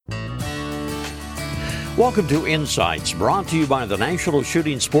Welcome to Insights, brought to you by the National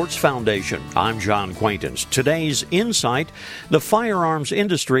Shooting Sports Foundation. I'm John Quaintance. Today's Insight, the firearms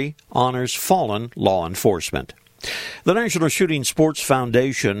industry honors fallen law enforcement. The National Shooting Sports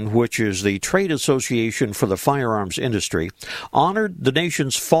Foundation, which is the trade association for the firearms industry, honored the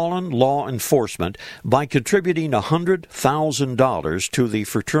nation's fallen law enforcement by contributing $100,000 to the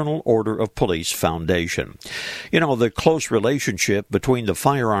Fraternal Order of Police Foundation. You know, the close relationship between the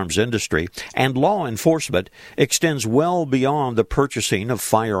firearms industry and law enforcement extends well beyond the purchasing of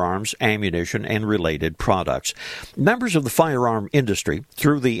firearms, ammunition, and related products. Members of the firearm industry,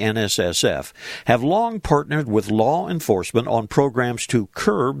 through the NSSF, have long partnered with law enforcement on programs to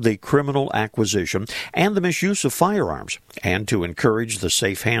curb the criminal acquisition and the misuse of firearms, and to encourage the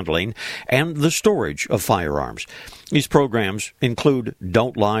safe handling and the storage of firearms. These programs include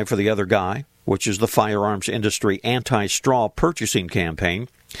Don't Lie for the Other Guy, which is the firearms industry anti-straw purchasing campaign,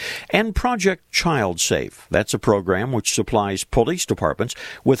 and Project Child Safe. That's a program which supplies police departments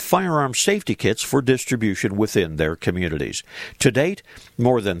with firearm safety kits for distribution within their communities. To date,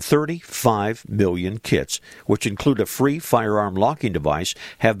 more than 35 million kits, which include a free firearm locking device,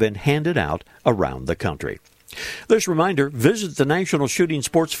 have been handed out around the country. This reminder, visit the National Shooting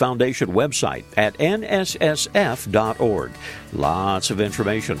Sports Foundation website at nssf.org. Lots of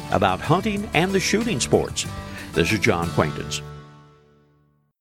information about hunting and the shooting sports. This is John Quaintance.